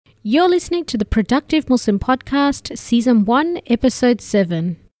You're listening to the Productive Muslim Podcast, Season 1, Episode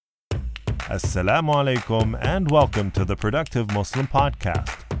 7. Assalamu alaikum and welcome to the Productive Muslim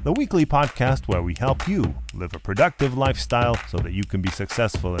Podcast, the weekly podcast where we help you live a productive lifestyle so that you can be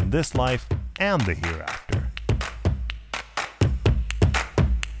successful in this life and the hereafter.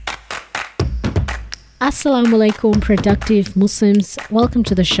 Assalamu alaikum, Productive Muslims. Welcome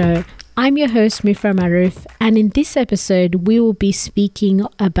to the show. I'm your host, Mifra Maruf, and in this episode, we will be speaking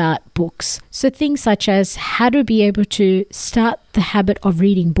about books. So things such as how to be able to start the habit of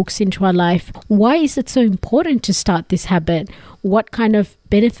reading books into our life. Why is it so important to start this habit? What kind of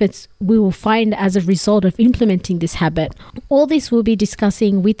benefits we will find as a result of implementing this habit? All this we'll be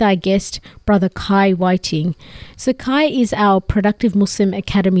discussing with our guest, Brother Kai Whiting. So Kai is our Productive Muslim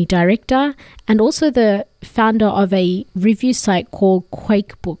Academy Director and also the founder of a review site called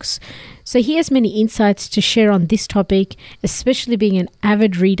Quakebooks. So he has many insights to share on this topic, especially being an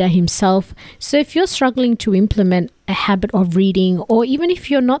avid reader himself. So if you're struggling to implement a habit of reading, or even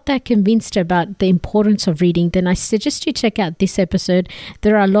if you're not that convinced about the importance of reading, then I suggest you check out this episode.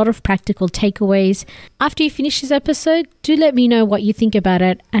 There are a lot of practical takeaways. After you finish this episode, do let me know what you think about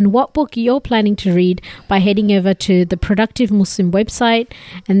it and what book you're planning to read by heading over to the Productive Muslim website,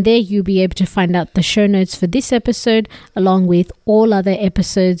 and there you'll be able to find out the show notes for this episode along with all other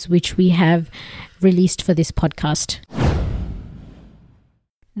episodes which we have released for this podcast.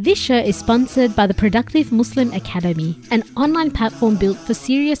 This show is sponsored by the Productive Muslim Academy, an online platform built for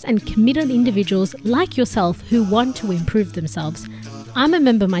serious and committed individuals like yourself who want to improve themselves. I'm a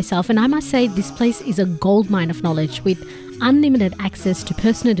member myself, and I must say this place is a goldmine of knowledge with unlimited access to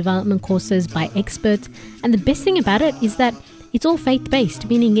personal development courses by experts. And the best thing about it is that it's all faith-based,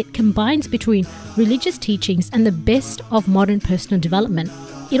 meaning it combines between religious teachings and the best of modern personal development.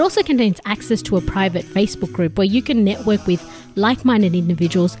 It also contains access to a private Facebook group where you can network with like-minded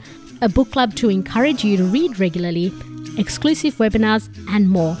individuals, a book club to encourage you to read regularly, exclusive webinars, and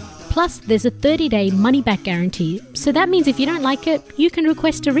more. Plus, there's a 30-day money-back guarantee. So that means if you don't like it, you can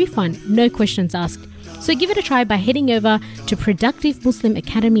request a refund, no questions asked. So give it a try by heading over to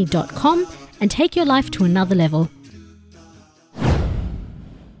productivemuslimacademy.com and take your life to another level.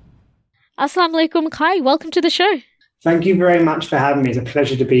 Assalamu alaikum, Kai. Welcome to the show. Thank you very much for having me. It's a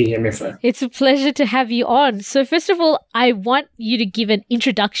pleasure to be here, Mifra. It's a pleasure to have you on. So first of all, I want you to give an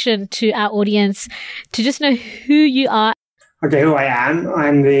introduction to our audience to just know who you are. Okay, who I am.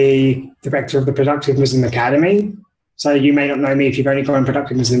 I'm the director of the Productive Muslim Academy. So you may not know me if you've only gone on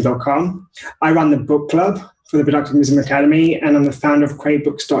productivemuslim.com. I run the book club for the Productive Muslim Academy, and I'm the founder of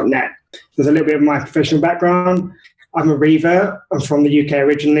Quakebooks.net. There's a little bit of my professional background. I'm a reader. I'm from the UK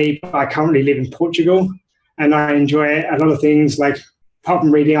originally, but I currently live in Portugal. And I enjoy a lot of things like, apart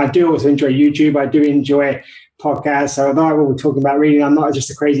from reading, I do also enjoy YouTube. I do enjoy podcasts. So although I will be talking about reading, I'm not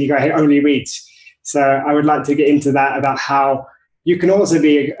just a crazy guy who only reads. So I would like to get into that about how you can also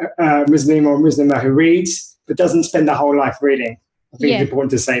be a Muslim or Muslimah who reads, but doesn't spend their whole life reading. I think it's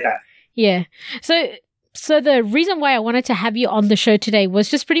important to say that. Yeah. So the reason why I wanted to have you on the show today was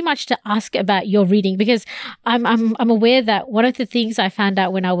just pretty much to ask about your reading, because I'm aware that one of the things I found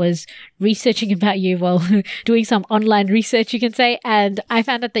out when I was researching about you, well, doing some online research, you can say, and I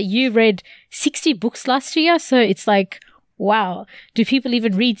found out that you read 60 books last year. So it's like, wow, do people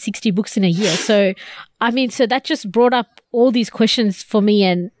even read 60 books in a year? So, so that just brought up all these questions for me,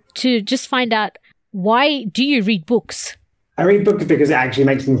 and to just find out, why do you read books? I read books because it actually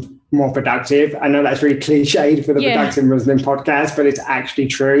makes me more productive. I know that's really cliched for the Productive Muslim podcast, but it's actually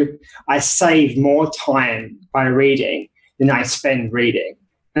true. I save more time by reading than I spend reading.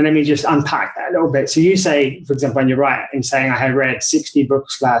 And let me just unpack that a little bit. So you say, for example, and you're right in saying I had read 60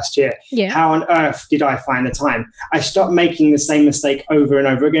 books last year. Yeah. How on earth did I find the time? I stopped making the same mistake over and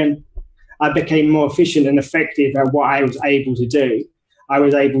over again. I became more efficient and effective at what I was able to do. I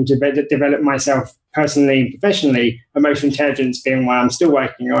was able to develop myself personally and professionally, emotional intelligence being what I'm still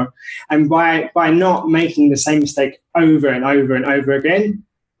working on. And by not making the same mistake over and over and over again,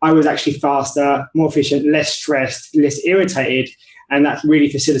 I was actually faster, more efficient, less stressed, less irritated. And that really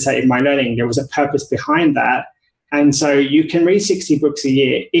facilitated my learning. There was a purpose behind that. And so you can read 60 books a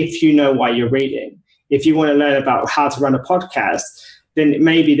year if you know why you're reading. If you want to learn about how to run a podcast, then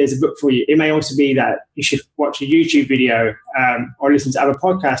maybe there's a book for you. It may also be that you should watch a YouTube video or listen to other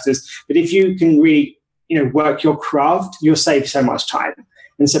podcasters. But if you can really, work your craft, you'll save so much time.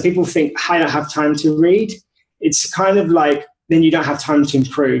 And so people think, I don't have time to read. It's kind of like, then you don't have time to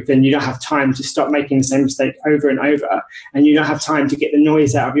improve. Then you don't have time to stop making the same mistake over and over. And you don't have time to get the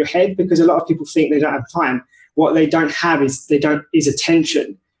noise out of your head, because a lot of people think they don't have time. What they don't have is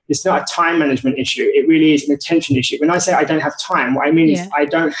attention. It's not a time management issue. It really is an attention issue. When I say I don't have time, what I mean is I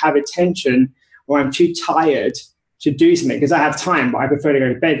don't have attention, or I'm too tired to do something, because I have time, but I prefer to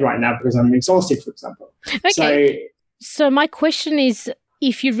go to bed right now because I'm exhausted, for example. Okay. So my question is,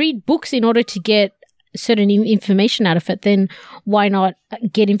 if you read books in order to get certain information out of it, then why not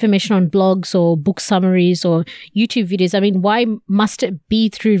get information on blogs or book summaries or YouTube videos? I mean, why must it be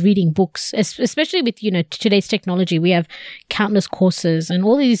through reading books? Especially with, today's technology, we have countless courses and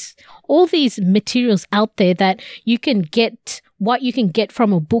all these materials out there that you can get what you can get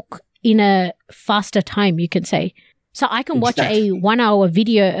from a book in a faster time, you can say. So I can watch a 1-hour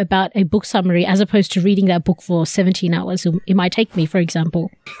video about a book summary as opposed to reading that book for 17 hours. It might take me, for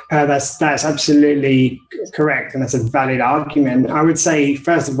example. That's absolutely correct. And that's a valid argument. I would say,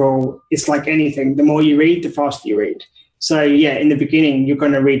 first of all, it's like anything. The more you read, the faster you read. So yeah, in the beginning, you're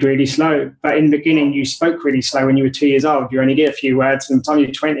going to read really slow. But in the beginning, you spoke really slow when you were 2 years old. You only get a few words. From the time you're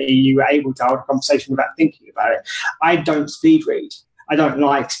 20, you were able to hold a conversation without thinking about it. I don't speed read. I don't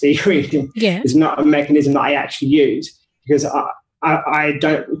like speed reading. Yeah. It's not a mechanism that I actually use, because I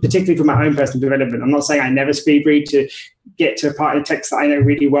don't, particularly for my own personal development. I'm not saying I never speed read to get to a part of the text that I know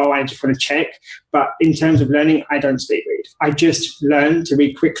really well. I just want to check. But in terms of learning, I don't speed read. I just learn to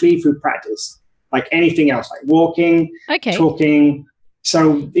read quickly through practice, like anything else, like walking, talking.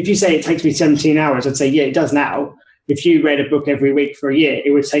 So if you say it takes me 17 hours, I'd say, yeah, it does now. If you read a book every week for a year,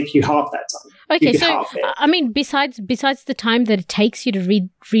 it would take you half that time. Okay, so I mean, besides the time that it takes you to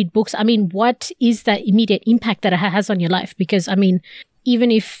read books, I mean, what is that immediate impact that it has on your life? Because I mean,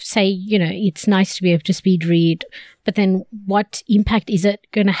 even if, say, it's nice to be able to speed read, but then what impact is it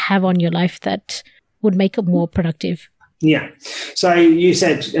going to have on your life that would make it more productive? Yeah. So you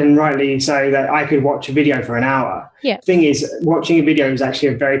said, and rightly so, that I could watch a video for an hour. Yeah. The thing is, watching a video is actually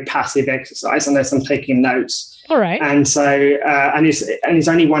a very passive exercise unless I'm taking notes. All right. And so, and it's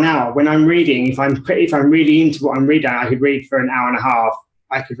only 1 hour. When I'm reading, if I'm really into what I'm reading, I could read for an hour and a half.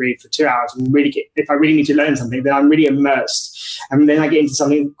 I could read for 2 hours and if I really need to learn something, then I'm really immersed. And then I get into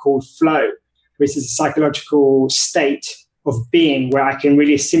something called flow, which is a psychological state of being where I can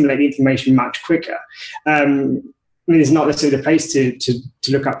really assimilate the information much quicker. I mean, it's not necessarily the place to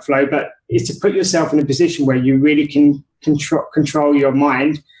look up flow, but it's to put yourself in a position where you really can control your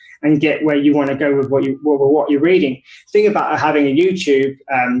mind and get where you want to go with what you're reading. The thing about having a YouTube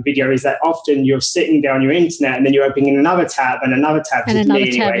video is that often you're sitting there on your internet and then you're opening another tab and another tab and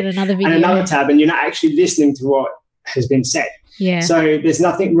another tab and another video and another tab, and you're not actually listening to what has been said. Yeah. So there's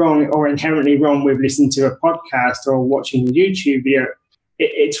nothing wrong or inherently wrong with listening to a podcast or watching a YouTube video.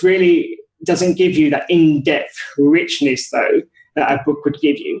 It's really doesn't give you that in-depth richness, though, that a book would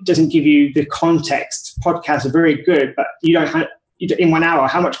give you. It doesn't give you the context. Podcasts are very good, but you don't have, in 1 hour,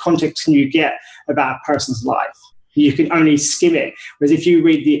 how much context can you get about a person's life? You can only skim it. Whereas if you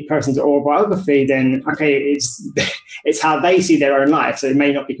read the person's autobiography, then, okay, it's how they see their own life. So it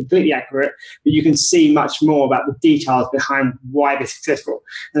may not be completely accurate, but you can see much more about the details behind why they're successful.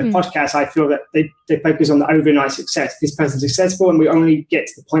 And the podcast, I feel that they focus on the overnight success. This person's successful, and we only get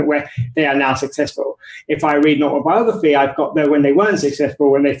to the point where they are now successful. If I read an autobiography, I've got there when they weren't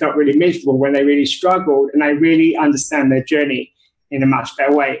successful, when they felt really miserable, when they really struggled, and I really understand their journey in a much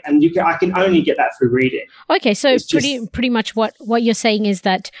better way. And I can only get that through reading. Okay, so pretty much what you're saying is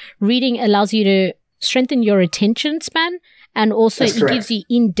that reading allows you to strengthen your attention span, and also it gives you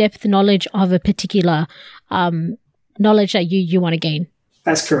in-depth knowledge of a particular knowledge that you want to gain.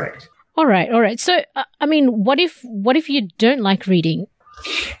 That's correct. All right. So, I mean, what if you don't like reading?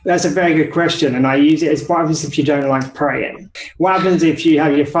 That's a very good question, and I use it as what happens if you don't like praying. What happens if you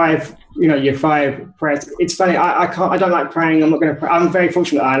have your five prayers? It's funny. I don't like praying. I'm not going to pray. I'm very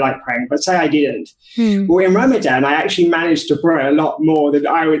fortunate that I like praying, but say I didn't. Well, in Ramadan, I actually managed to pray a lot more than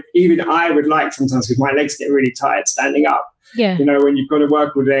I would like sometimes, because my legs get really tired standing up. Yeah. When you've got to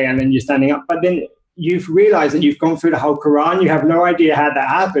work all day and then you're standing up, but then you've realized that you've gone through the whole Quran. You have no idea how that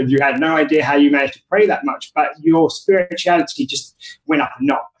happened. You had no idea how you managed to pray that much, but your spirituality just went up a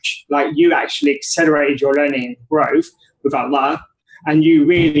notch. Like, you actually accelerated your learning and growth with Allah, and you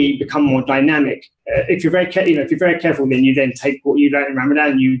really become more dynamic. If you're very careful, then you then take what you learn in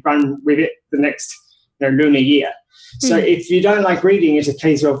Ramadan and you run with it the next lunar year. So if you don't like reading, it's a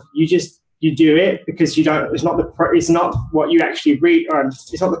case of you do it because you don't. It's not what you actually read, or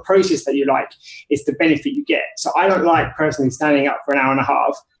it's not the process that you like. It's the benefit you get. So I don't like personally standing up for an hour and a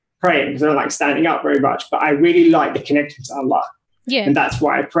half praying, because I don't like standing up very much. But I really like the connection to Allah, and that's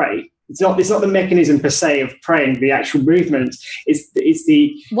why I pray. It's not the mechanism per se of praying, the actual movement. It's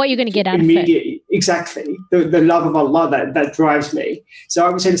the what you're going to get out of it. Exactly, the love of Allah that drives me. So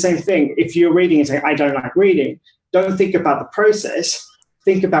I would say the same thing. If you're reading and saying I don't like reading, don't think about the process.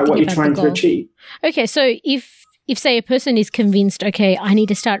 think about what you're trying to achieve. Okay, so if say a person is convinced, okay, I need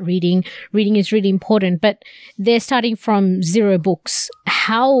to start reading is really important, but they're starting from 0 books,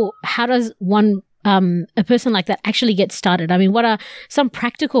 how does one a person like that actually get started? I mean, what are some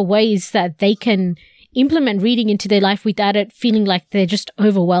practical ways that they can implement reading into their life without it feeling like they're just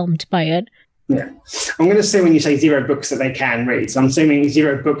overwhelmed by it? Yeah. I'm going to say when you say 0 books that they can read, so I'm assuming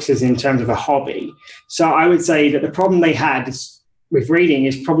 0 books is in terms of a hobby. So I would say that the problem they had with reading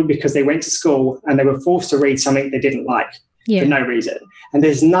is probably because they went to school and they were forced to read something they didn't like for no reason. And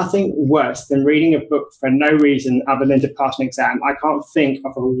there's nothing worse than reading a book for no reason other than to pass an exam. I can't think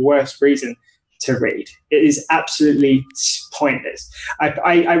of a worse reason to read. It is absolutely pointless.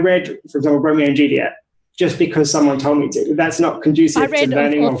 I read, for example, Romeo and Juliet just because someone told me to. That's not conducive to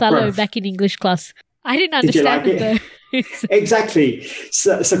learning or growth. I read Othello back in English class. I didn't understand it though. Exactly.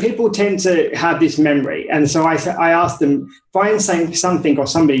 So people tend to have this memory. And so I asked them, find something or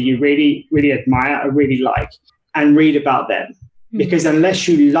somebody you really, really admire or really like and read about them. Mm-hmm. Because unless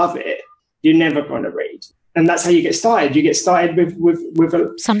you love it, you're never going to read. And that's how you get started. You get started with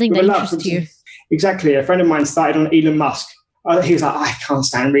something that interests you. Exactly. A friend of mine started on Elon Musk. He was like, I can't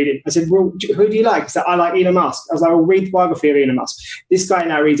stand reading. I said, well, who do you like? He said, I like Elon Musk. I was like, well, read the biography of Elon Musk. This guy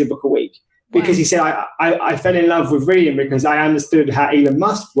now reads a book a week. Because he said, I fell in love with reading because I understood how Elon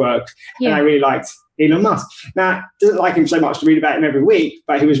Musk worked and I really liked Elon Musk. Now, doesn't like him so much to read about him every week,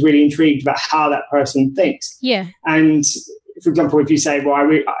 but he was really intrigued about how that person thinks. Yeah. And for example, if you say, well,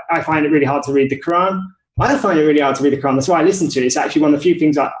 I find it really hard to read the Quran. I find it really hard to read the Quran. That's why I listen to it. It's actually one of the few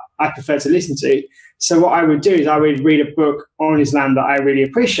things I prefer to listen to. So what I would do is I would read a book on Islam that I really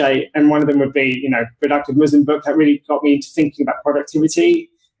appreciate. And one of them would be, Productive Muslim book that really got me into thinking about productivity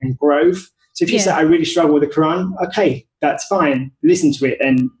and growth. So if you say, I really struggle with the Quran, okay, that's fine. Listen to it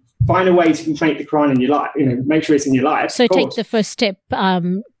and find a way to make the Quran in your life, make sure it's in your life. So take the first step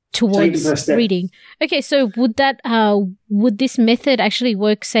towards reading. Okay, so would this method actually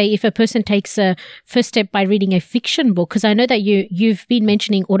work, say, if a person takes a first step by reading a fiction book? Because I know that you've been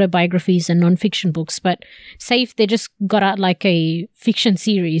mentioning autobiographies and non-fiction books, but say if they just got out like a fiction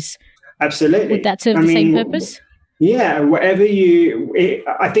series. Absolutely. Would that serve the same purpose? Yeah,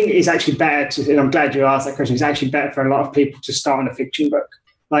 I think it's actually better and I'm glad you asked that question, it's actually better for a lot of people to start on a fiction book.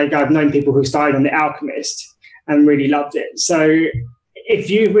 Like I've known people who started on The Alchemist and really loved it. So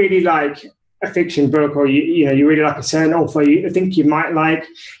if you really like a fiction book or you really like a certain author you think you might like,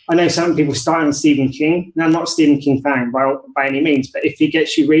 I know some people start on Stephen King. Now, I'm not a Stephen King fan by any means, but if he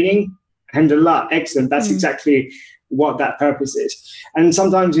gets you reading, alhamdulillah, excellent. That's exactly what that purpose is. And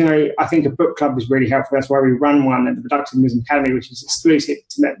sometimes, I think a book club is really helpful. That's why we run one at the Productive Muslim Academy, which is exclusive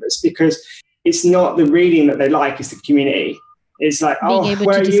to members, because it's not the reading that they like, it's the community. It's like, being able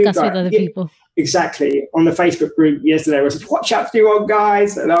to discuss with other people. Exactly. On the Facebook group yesterday, I was like, what chapter you on,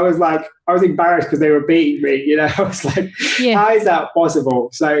 guys? And I was embarrassed because they were beating me. I was like, how is that possible?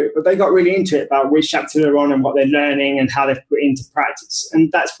 So, but they got really into it about which chapter they're on and what they're learning and how they've put it into practice.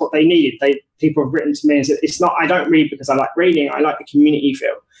 And that's what they needed. People have written to me and said, I don't read because I like reading. I like the community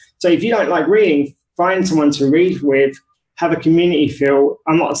feel. So if you don't like reading, find someone to read with, have a community feel.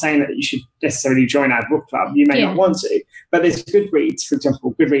 I'm not saying that you should necessarily join our book club. You may not want to, but there's Goodreads, for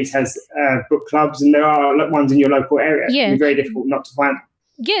example. Goodreads has book clubs, and there are ones in your local area. Yeah. It's very difficult not to find them.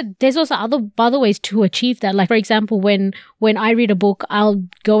 Yeah, there's also other ways to achieve that. Like, for example, when I read a book, I'll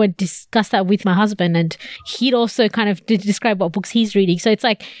go and discuss that with my husband, and he'd also kind of describe what books he's reading. So it's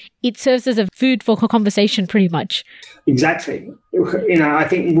like it serves as a food for conversation pretty much. Exactly. I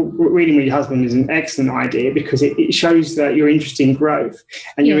think reading with your husband is an excellent idea because it shows that you're interested in growth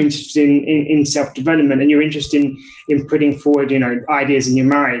and you're interested in self-development and you're interested in putting forward, ideas in your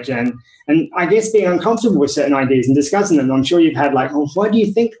marriage and I guess being uncomfortable with certain ideas and discussing them. I'm sure you've had why do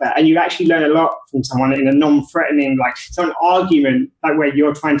you think that? And you actually learn a lot from someone in a non-threatening, it's not an argument where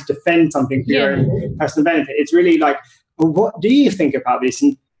you're trying to defend something for your own personal benefit. It's really what do you think about this?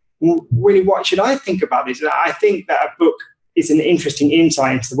 And really, what should I think about this? And I think that a book is an interesting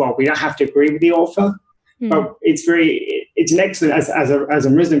insight into the world. We don't have to agree with the author, but it's an excellent, as a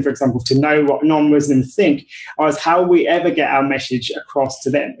Muslim, for example, to know what non-Muslims think, or as how we ever get our message across to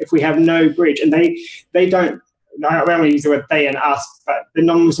them. If we have no bridge, and they don't, I don't want to use the word they and us, but the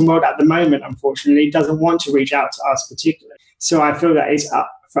non-Muslim world at the moment, unfortunately, doesn't want to reach out to us particularly. So I feel that it's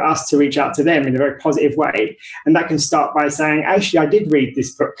up for us to reach out to them in a very positive way. And that can start by saying, actually, I did read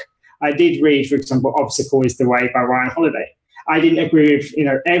this book. I did read, for example, Obstacle is the Way by Ryan Holiday. I didn't agree with,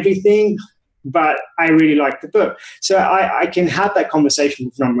 everything, but I really liked the book. So I can have that conversation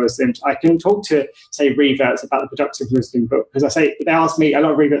with non-Muslims. I can talk to, say, reverts about the Productive Muslim book. Because they ask me, a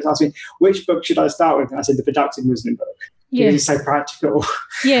lot of reverts ask me, which book should I start with? And I said, the Productive Muslim book. because it's so practical.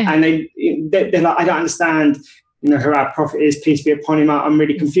 Yeah. And they're like, I don't understand, who our prophet is, peace be upon him. I'm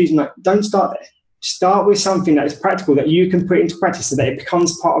really confused. I'm like, don't start there. Start with something that is practical, that you can put into practice so that it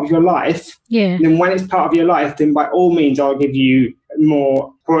becomes part of your life. Yeah. And then when it's part of your life, then by all means, I'll give you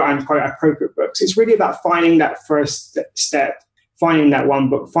more quote unquote appropriate books. It's really about finding that first step, finding that one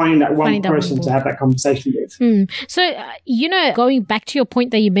book, finding that one person to have that conversation with. So, going back to your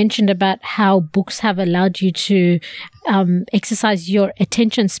point that you mentioned about how books have allowed you to exercise your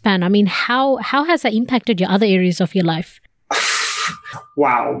attention span, I mean, how has that impacted your other areas of your life?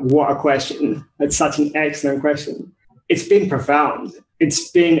 Wow, what a question. That's such an excellent question. It's been profound.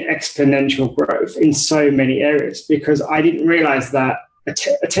 It's been exponential growth in so many areas, because I didn't realize that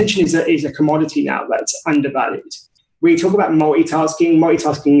attention is a commodity now that's undervalued. We talk about multitasking.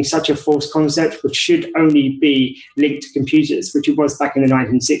 Multitasking is such a false concept, which should only be linked to computers, which it was back in the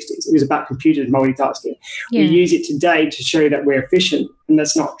 1960s. It was about computers multitasking. Yeah. We use it today to show that we're efficient, and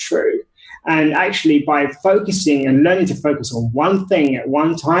that's not true. And actually, by focusing and learning to focus on one thing at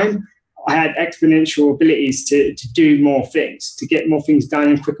one time, I had exponential abilities to do more things, to get more things done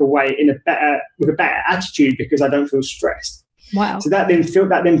in a quicker way, with a better attitude, because I don't feel stressed. Wow. So that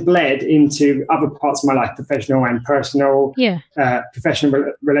then bled into other parts of my life, professional and personal, professional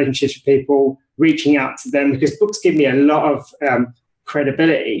relationships with people, reaching out to them, because books give me a lot of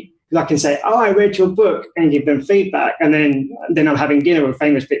credibility. I can say, I read your book, and give them feedback. And then I'm having dinner with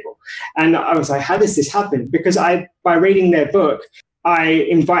famous people. And I was like, how does this happen? Because by reading their book, I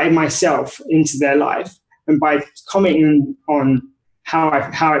invited myself into their life. And by commenting on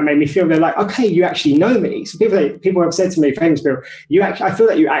how it made me feel, they're like, okay, you actually know me. So people have said to me, famous people, I feel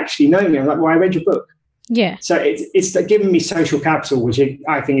that you actually know me. I'm like, well, I read your book. Yeah. So it's given me social capital, which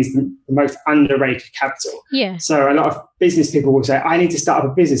I think is the most underrated capital. Yeah. So a lot of business people will say, I need to start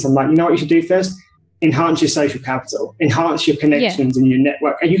up a business. I'm like, you know what you should do first? Enhance your social capital, enhance your connections and your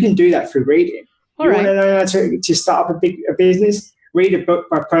network. And you can do that through reading. Want to know how to start up a business? Read a book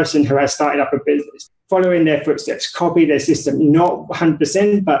by a person who has started up a business. Follow in their footsteps, copy their system, not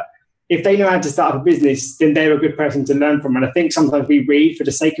 100%, but if they know how to start up a business, then they're a good person to learn from. And I think sometimes we read for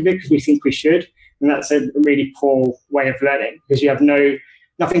the sake of it because we think we should. And that's a really poor way of learning, because you have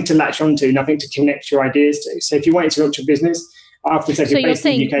nothing to latch onto, nothing to connect your ideas to. So if you wanted to launch a business, I often say, so you're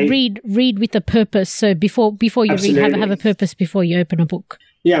saying read with a purpose. So before you Absolutely. read, have a purpose before you open a book.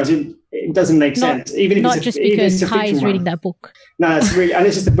 Yeah, it doesn't make sense. Even if not just because Kai is reading that book. No, that's really,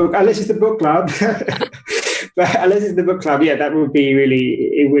 unless it's the book club. But unless it's the book club, that would be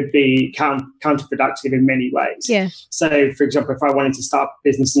it would be counterproductive in many ways. Yeah. So, for example, if I wanted to start a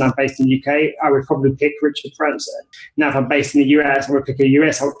business and I'm based in the UK, I would probably pick Richard Branson. Now, if I'm based in the US, I would pick a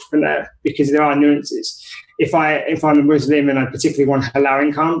US entrepreneur, because there are nuances. If I'm a Muslim and I particularly want halal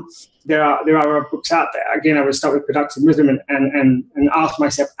income, there are books out there. Again, I would start with Productive Muslim and ask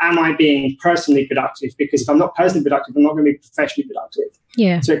myself, am I being personally productive? Because if I'm not personally productive, I'm not going to be professionally productive.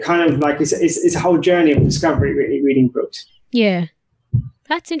 Yeah. So it kind of like it's a whole journey of discovery, really, reading books. Yeah.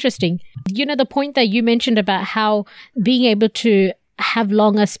 That's interesting. The point that you mentioned about how being able to have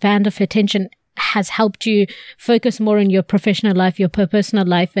longer span of attention has helped you focus more on your professional life, your personal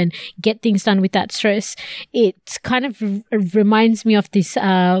life, and get things done without stress. It kind of reminds me of this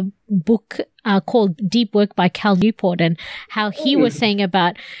book called Deep Work by Cal Newport, and how he was saying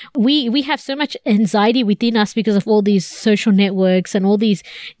about we have so much anxiety within us because of all these social networks and all these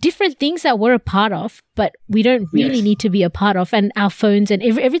different things that we're a part of, but we don't really need to be a part of, and our phones and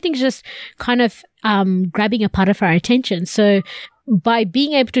everything's just kind of grabbing a part of our attention. So by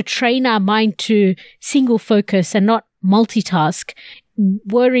being able to train our mind to single focus and not multitask,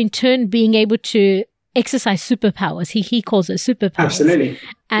 we're in turn being able to exercise superpowers. He calls it superpowers. Absolutely.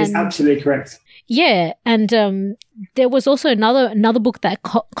 It's absolutely correct. Yeah. And there was also another book that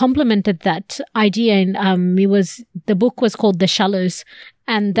complemented that idea. And the book was called The Shallows.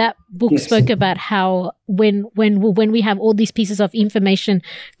 And that book spoke about how when we have all these pieces of information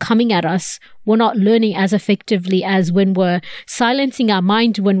coming at us, we're not learning as effectively as when we're silencing our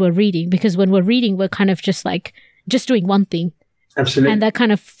mind when we're reading. Because when we're reading, we're kind of just doing one thing. Absolutely. And that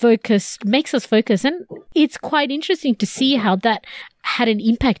kind of focus makes us focus. And it's quite interesting to see how that had an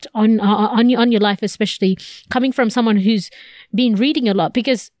impact on your life, especially coming from someone who's been reading a lot.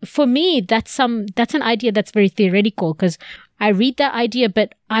 Because for me, that's an idea that's very theoretical, because I read that idea,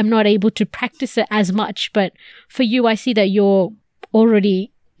 but I'm not able to practice it as much. But for you, I see that you're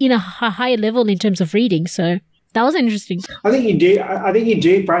already in a higher level in terms of reading. So that was interesting. I think you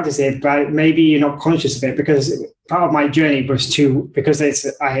do practice it, but maybe you're not conscious of it, because part of my journey was because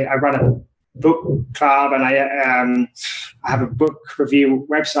I run book club and I have a book review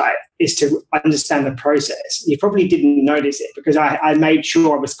website is to understand the process. You probably didn't notice it because I made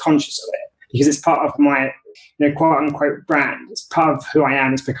sure I was conscious of it because it's part of my quote unquote brand. It's part of who I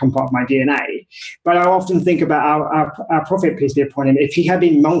am. It's become part of my DNA. But I often think about our Prophet, peace be upon him. If he had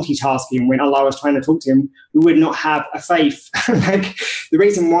been multitasking when Allah was trying to talk to him, we would not have a faith. Like the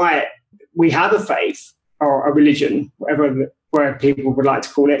reason why we have a faith or a religion, whatever word people would like to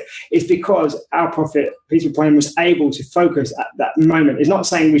call it, is because our Prophet, peace be upon him, was able to focus at that moment. It's not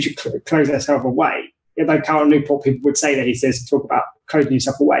saying we should close ourselves away. Although Carl Newport people would say that he says to talk about closing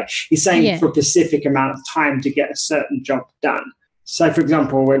yourself away. He's saying for a specific amount of time to get a certain job done. So, for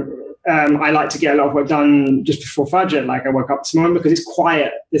example, I like to get a lot of work done just before Fajr. Like I woke up this morning because it's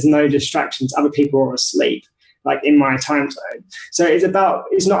quiet. There's no distractions. Other people are asleep, like in my time zone. So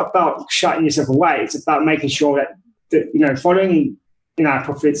it's not about shutting yourself away. It's about making sure that following our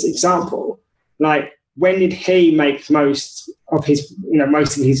Prophet's example, like when did he make most of his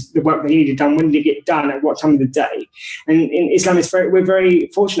the work that he needed done? When did it get done? At what time of the day? And in Islam, we're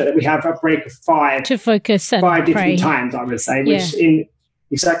very fortunate that we have a break of five to focus and five different pray. Times, I would say, which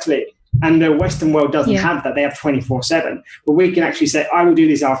exactly. And the Western world doesn't have that. They have 24/7. But we can actually say, I will do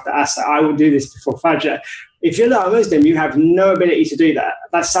this after Asr. I will do this before Fajr. If you're not a Muslim, you have no ability to do that.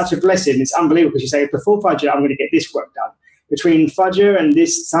 That's such a blessing. It's unbelievable because you say, before Fajr, I'm going to get this work done. Between Fajr and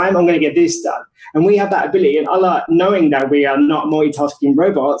this time, I'm going to get this done. And we have that ability. And Allah, knowing that we are not multitasking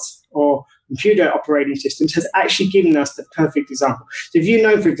robots or computer operating systems, has actually given us the perfect example. So if you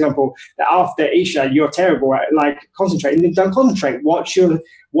know, for example, that after Isha, you're terrible at concentrating, then don't concentrate. Watch your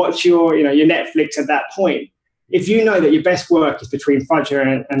your Netflix at that point. If you know that your best work is between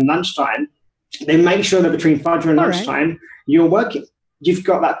Fajr and lunchtime, then make sure that between Fajr and lunchtime, you're working. You've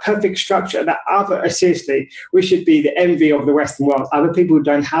got that perfect structure that seriously, we should be the envy of the Western world. Other people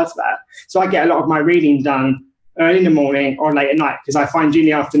don't have that. So I get a lot of my reading done early in the morning or late at night because I find during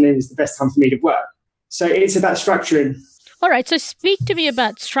the afternoon is the best time for me to work. So it's about structuring. All right. So speak to me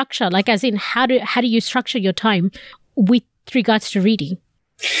about structure, like as in how do you structure your time with regards to reading?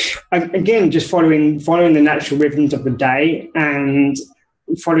 Again, just following the natural rhythms of the day and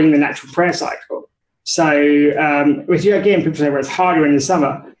following the natural prayer cycle. So with you, again, people say, well, it's harder in the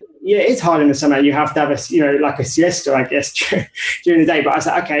summer. Yeah, it's hard in the summer. You have to have a siesta, I guess, during the day. But I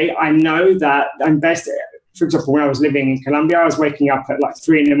said, okay, I know that I'm best. For example, when I was living in Colombia, I was waking up at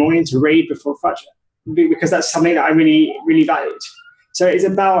 3 a.m. to read before Fajr because that's something that I really, really valued. So it's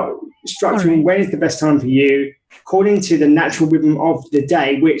about structuring when is the best time for you according to the natural rhythm of the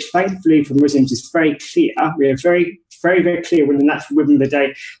day, which thankfully for Muslims is very clear. We are very, very, very clear when the natural rhythm of the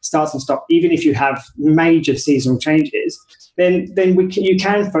day starts and stops. Even if you have major seasonal changes, then you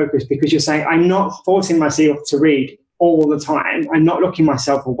can focus because you're saying, I'm not forcing myself to read all the time. I'm not locking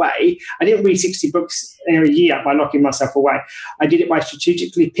myself away. I didn't read 60 books in a year by locking myself away. I did it by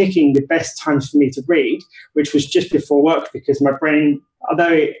strategically picking the best times for me to read, which was just before work because my brain,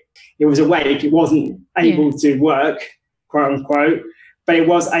 although it was awake, it wasn't able to work, quote unquote, but it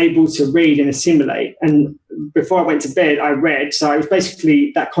was able to read and assimilate. And before I went to bed, I read. So it was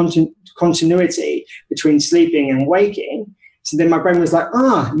basically that continuity between sleeping and waking. So then my brain was like,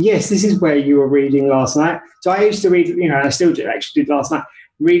 yes, this is where you were reading last night. So I used to read, and I still do, actually did last night,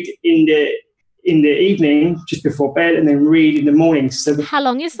 read in the evening just before bed and then read in the morning. So how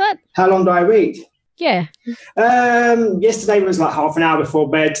long is that? How long do I read? Yeah. Yesterday was half an hour before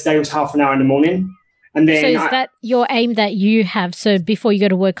bed. Today was half an hour in the morning. And then so is that your aim that you have? So before you go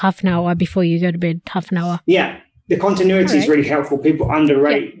to work, half an hour, before you go to bed, half an hour? Yeah. The continuity is really helpful. People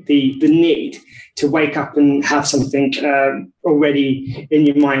underrate the need to wake up and have something already in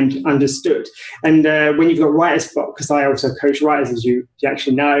your mind understood. And when you've got writer's block, because I also coach writers, as you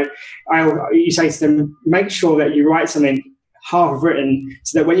actually know, you say to them, make sure that you write something half written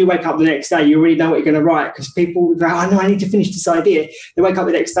so that when you wake up the next day, you already know what you're going to write. Because people go, I need to finish this idea. They wake up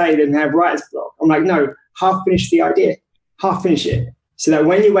the next day, then they have writer's block. I'm like, no, half finish the idea, half finish it. So that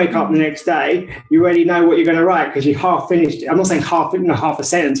when you wake up the next day, you already know what you're going to write because you half finished it. I'm not saying half a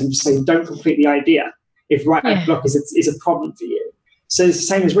sentence. I'm just saying don't complete the idea if writer's block is a problem for you. So it's the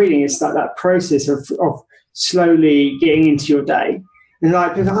same as reading. It's like that process of slowly getting into your day. And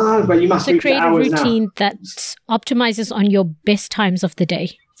but you must read for hours now. So create a routine that optimizes on your best times of the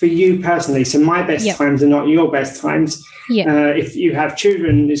day. For you personally. So my best times are not your best times. Yeah. If you have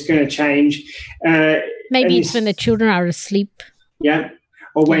children, it's going to change. Maybe it's when the children are asleep. Yeah.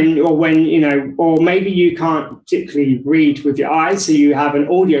 Or maybe you can't particularly read with your eyes, so you have an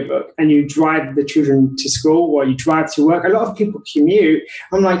audiobook and you drive the children to school or you drive to work. A lot of people commute.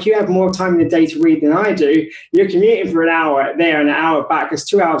 I'm like, you have more time in the day to read than I do. You're commuting for an hour there and an hour back. It's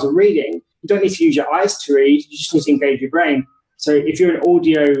 2 hours of reading. You don't need to use your eyes to read. You just need to engage your brain. So if you're an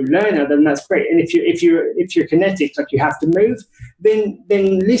audio learner, then that's great. And if you're kinetic, like you have to move, then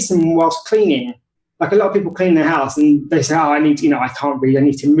listen whilst cleaning. Like a lot of people clean their house and they say, I can't read, I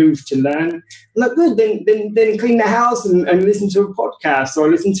need to move to learn. I'm like, good, then clean the house and listen to a podcast or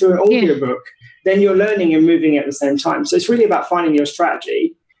listen to an audiobook. Then you're learning and moving at the same time. So it's really about finding your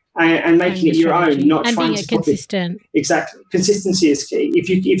strategy and making it your own, not and trying being to consistent. Exactly. Consistency is key. If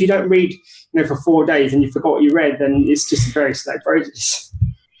you don't read for 4 days and you forgot what you read, then it's just a very slow process.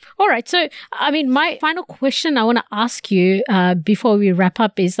 All right. So, my final question I want to ask you before we wrap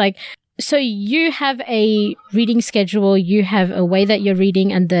up is so you have a reading schedule, you have a way that you're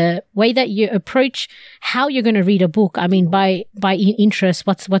reading and the way that you approach how you're going to read a book. By interest,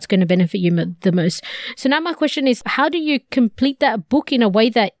 what's going to benefit you the most. So now my question is, how do you complete that book in a way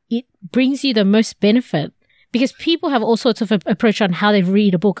that it brings you the most benefit? Because people have all sorts of approach on how they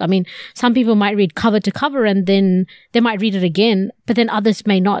read a book. Some people might read cover to cover and then they might read it again, but then others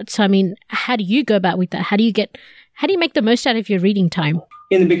may not. So, how do you go about with that? How do you make the most out of your reading time?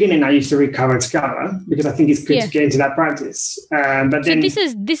 In the beginning, I used to read cover to cover because I think it's good to get into that practice. But then,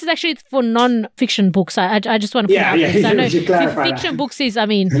 so this is actually for non-fiction books. I just want to point out because I know fiction books is,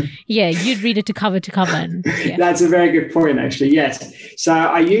 you'd read it to cover. And, That's a very good point, actually. Yes. So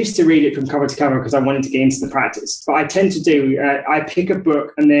I used to read it from cover to cover because I wanted to get into the practice. But I tend to do, I pick a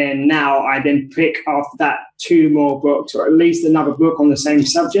book and then now I then pick after that 2 more books or at least another book on the same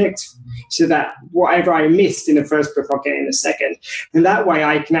subject, so that whatever I missed in the first book, I'll get in the second. And that way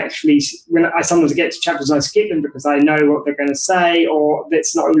I can actually, when I sometimes get to chapters, I skip them because I know what they're going to say or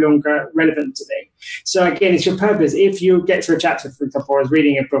it's no longer relevant to me. So again, it's your purpose. If you get to a chapter, for example, I was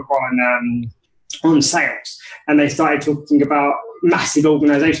reading a book on sales and they started talking about massive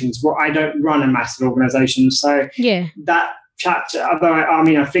organizations. Well, I don't run a massive organization. So that chapter, although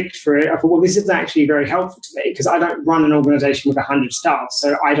I flicked through it, I thought, well, this is actually very helpful to me because I don't run an organization with 100 staff,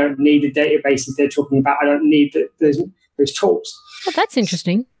 so I don't need the databases they're talking about. I don't need those tools. Oh, that's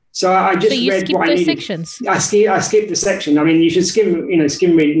interesting. So I just read what I needed. Sections. I skipped the section. You should skim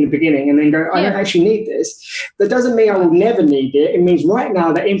read it in the beginning and then go, I don't actually need this. That doesn't mean I will never need it. It means right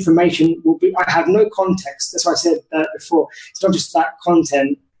now that information will be, I have no context. That's why I said before. It's not just that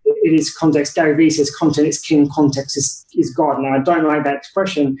content. It is context. Gary Vee says content is king, context is God. And I don't like that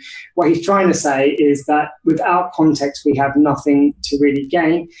expression. What he's trying to say is that without context, we have nothing to really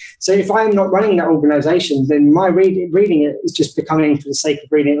gain. So if I'm not running that organization, then my reading it is just becoming for the sake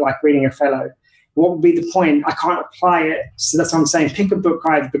of reading it, like reading a fellow. What would be the point? I can't apply it. So that's what I'm saying. Pick a book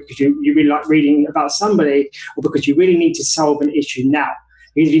either because you really like reading about somebody or because you really need to solve an issue now.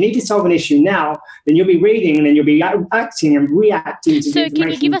 Because if you need to solve an issue now, then you'll be reading and then you'll be acting and reacting to the information. So can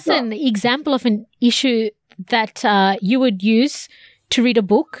you give us an example of an issue that you would use to read a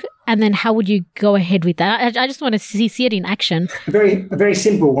book, and then how would you go ahead with that? I just want to see it in action. A very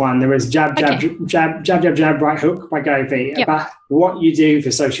simple one. There was Jab, Right Hook by Gary Vee about what you do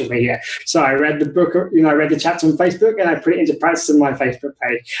for social media. So I read the book, I read the chapter on Facebook and I put it into practice on my Facebook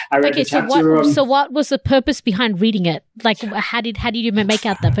page. I read the chapter so what was the purpose behind reading it? Like, how did you make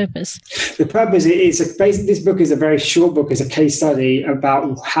out that purpose? The purpose is basically, this book is a very short book. It's a case study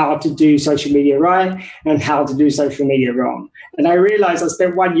about how to do social media right and how to do social media wrong. And I realized I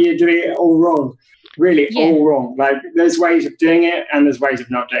spent 1 year doing it all wrong. Really, all wrong. Like, there's ways of doing it and there's ways of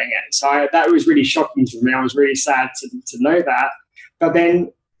not doing it. So that was really shocking to me. I was really sad to know that. But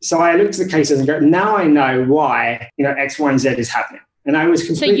then, so I looked at the cases and go, now I know why, X, Y, and Z is happening. And I was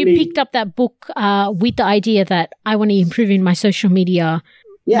completely... So you picked up that book with the idea that I want to improve in my social media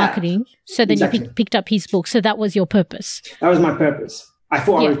marketing. So then you picked up his book. So that was your purpose. That was my purpose. I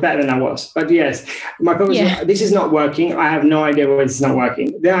thought I was better than I was. But yes, my purpose was, this is not working. I have no idea why this is not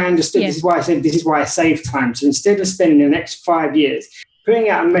working. Then I understood this is why I said this is why I save time. So instead of spending the next 5 years putting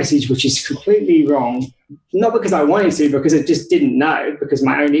out a message which is completely wrong, not because I wanted to, because I just didn't know, because of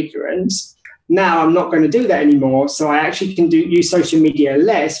my own ignorance, now I'm not going to do that anymore. So I actually can use social media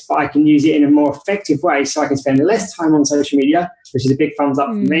less, but I can use it in a more effective way. So I can spend less time on social media, which is a big thumbs up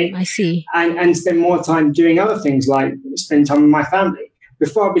for me. I see. And spend more time doing other things like spend time with my family.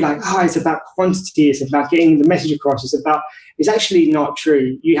 Before I'd be like, it's about quantity, it's about getting the message across, it's actually not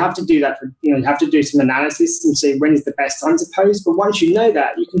true. You have to do that, you have to do some analysis and see when is the best time to post. But once you know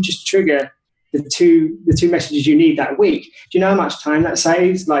that, you can just trigger the two messages you need that week. Do you know how much time that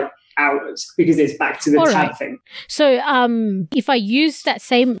saves? Like hours, because it's back to the tab thing. So if I use that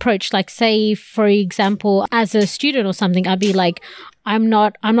same approach, like say, for example, as a student or something, I'd be like, I'm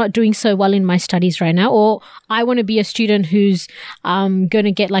not doing so well in my studies right now, or I want to be a student who's going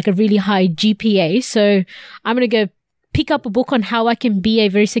to get like a really high GPA. So I'm going to go pick up a book on how I can be a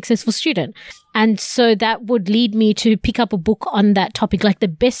very successful student. And so that would lead me to pick up a book on that topic, like the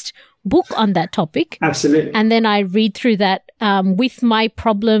best book on that topic. Absolutely. And then I read through that with my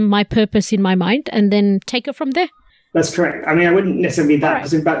problem, my purpose in my mind, and then take it from there. That's correct. I mean, I wouldn't necessarily be that,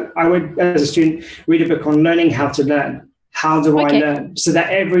 but I would, as a student, read a book on learning how to learn. How do I learn? So that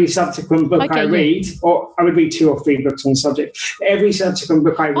every subsequent book I read, or I would read 2 or 3 books on the subject. Every subsequent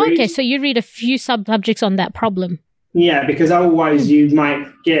book I read. Okay, so you read a few sub-subjects on that problem. Yeah, because otherwise you might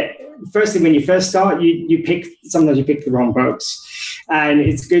get, firstly, when you first start, sometimes you pick the wrong books. And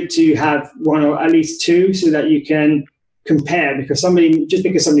it's good to have 1 or at least 2 so that you can compare, because just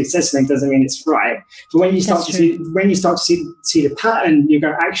because somebody says something doesn't mean it's right. But when you start to see the pattern, you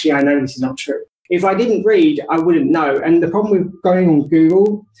go, actually, I know this is not true. If I didn't read, I wouldn't know. And the problem with going on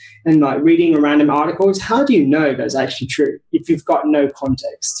Google and like reading a random article is, how do you know that's actually true if you've got no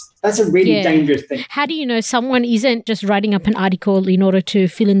context? That's a really dangerous thing. How do you know someone isn't just writing up an article in order to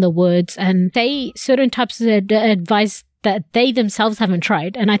fill in the words and say certain types of advice that they themselves haven't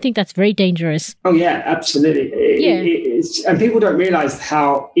tried? And I think that's very dangerous. Oh, yeah, absolutely. And people don't realize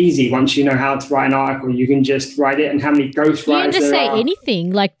how easy, once you know how to write an article, you can just write it, and how many ghostwriters there are. You can just say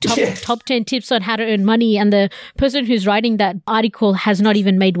anything, like top 10 tips on how to earn money, and the person who's writing that article has not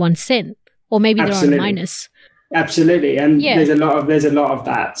even made 1 cent, or maybe they're on minus. Absolutely. And there's a lot of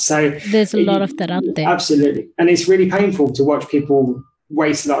that. So there's a lot of that out there. Absolutely. And it's really painful to watch people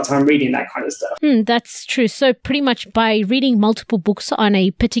waste a lot of time reading that kind of stuff. That's true. So pretty much by reading multiple books on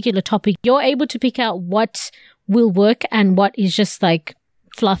a particular topic, you're able to pick out what will work and what is just like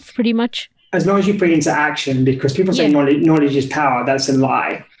fluff, pretty much. As long as you put it into action, because people say knowledge is power. That's a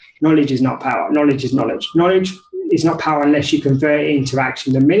lie. Knowledge is not power. Knowledge is knowledge. Knowledge is not power unless you convert it into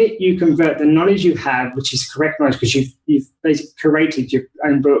action. The minute you convert the knowledge you have, which is correct knowledge, because you've basically curated your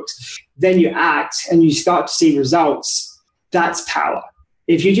own books, then you act and you start to see results. That's power.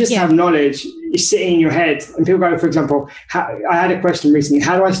 If you just have knowledge, it's sitting in your head, and people go, for example, I had a question recently,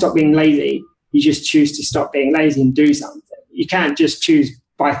 how do I stop being lazy? You just choose to stop being lazy and do something. You can't just choose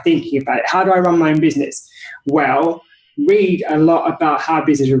by thinking about it. How do I run my own business? Well, read a lot about how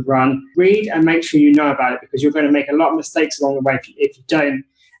business would run. Read and make sure you know about it, because you're going to make a lot of mistakes along the way if you don't.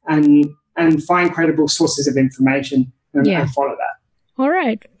 And find credible sources of information and follow that. All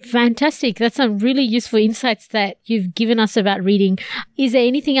right. Fantastic. That's some really useful insights that you've given us about reading. Is there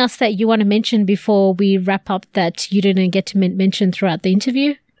anything else that you want to mention before we wrap up that you didn't get to mention throughout the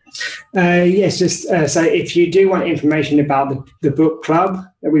interview? Yes, just so if you do want information about the book club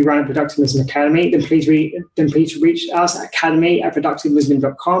that we run at Productive Muslim Academy, then please reach us at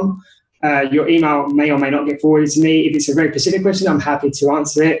academy@productivemuslim.com. Your email may or may not get forwarded to me. If it's a very specific question, I'm happy to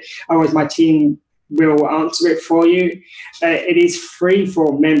answer it. Otherwise, my team will answer it for you. It is free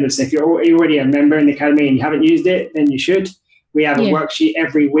for members. If you're already a member in the Academy and you haven't used it, then you should. We have a worksheet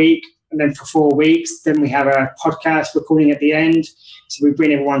every week, and then for 4 weeks, then we have a podcast recording at the end. So we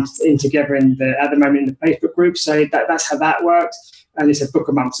bring everyone in together at the moment in the Facebook group. So that's how that works. And it's a book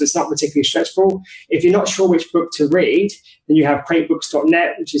a month, so it's not particularly stressful. If you're not sure which book to read, then you have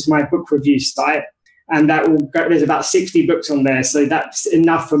Quakebooks.net, which is my book review site. And that will go, there's about 60 books on there. So that's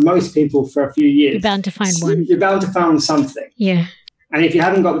enough for most people for a few years. You're bound to find one. You're bound to find something. Yeah. And if you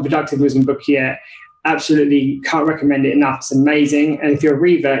haven't got the Productive Muslim book yet, absolutely can't recommend it enough. It's amazing. And if you're a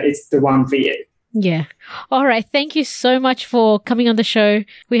reader, it's the one for you. Yeah. All right. Thank you so much for coming on the show.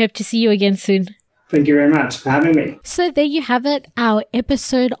 We hope to see you again soon. Thank you very much for having me. So there you have it, our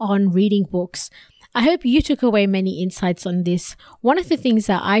episode on reading books. I hope you took away many insights on this. One of the things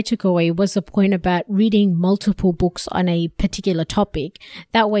that I took away was the point about reading multiple books on a particular topic.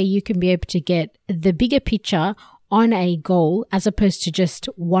 That way you can be able to get the bigger picture on a goal as opposed to just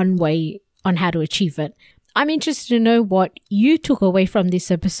one way on how to achieve it. I'm interested to know what you took away from this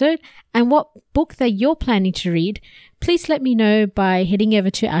episode and what book that you're planning to read. Please let me know by heading over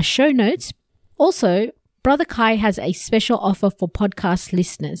to our show notes. Also, Brother Kai has a special offer for podcast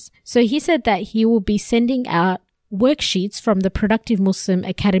listeners. So he said that he will be sending out worksheets from the Productive Muslim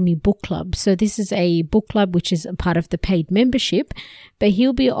Academy book club. So this is a book club which is a part of the paid membership, but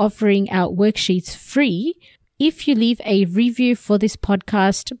he'll be offering out worksheets free if you leave a review for this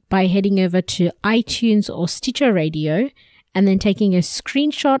podcast by heading over to iTunes or Stitcher Radio and then taking a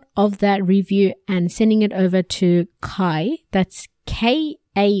screenshot of that review and sending it over to Kai, that's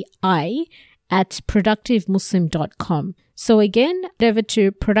KAI, at productivemuslim.com. So again, head over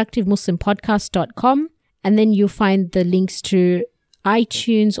to productivemuslimpodcast.com and then you'll find the links to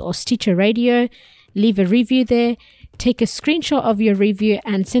iTunes or Stitcher Radio. Leave a review there. Take a screenshot of your review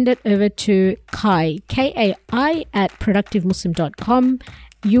and send it over to Kai, KAI, at productivemuslim.com.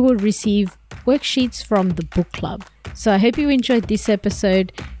 You will receive worksheets from the book club. So I hope you enjoyed this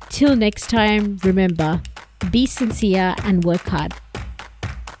episode. Till next time, remember, be sincere and work hard.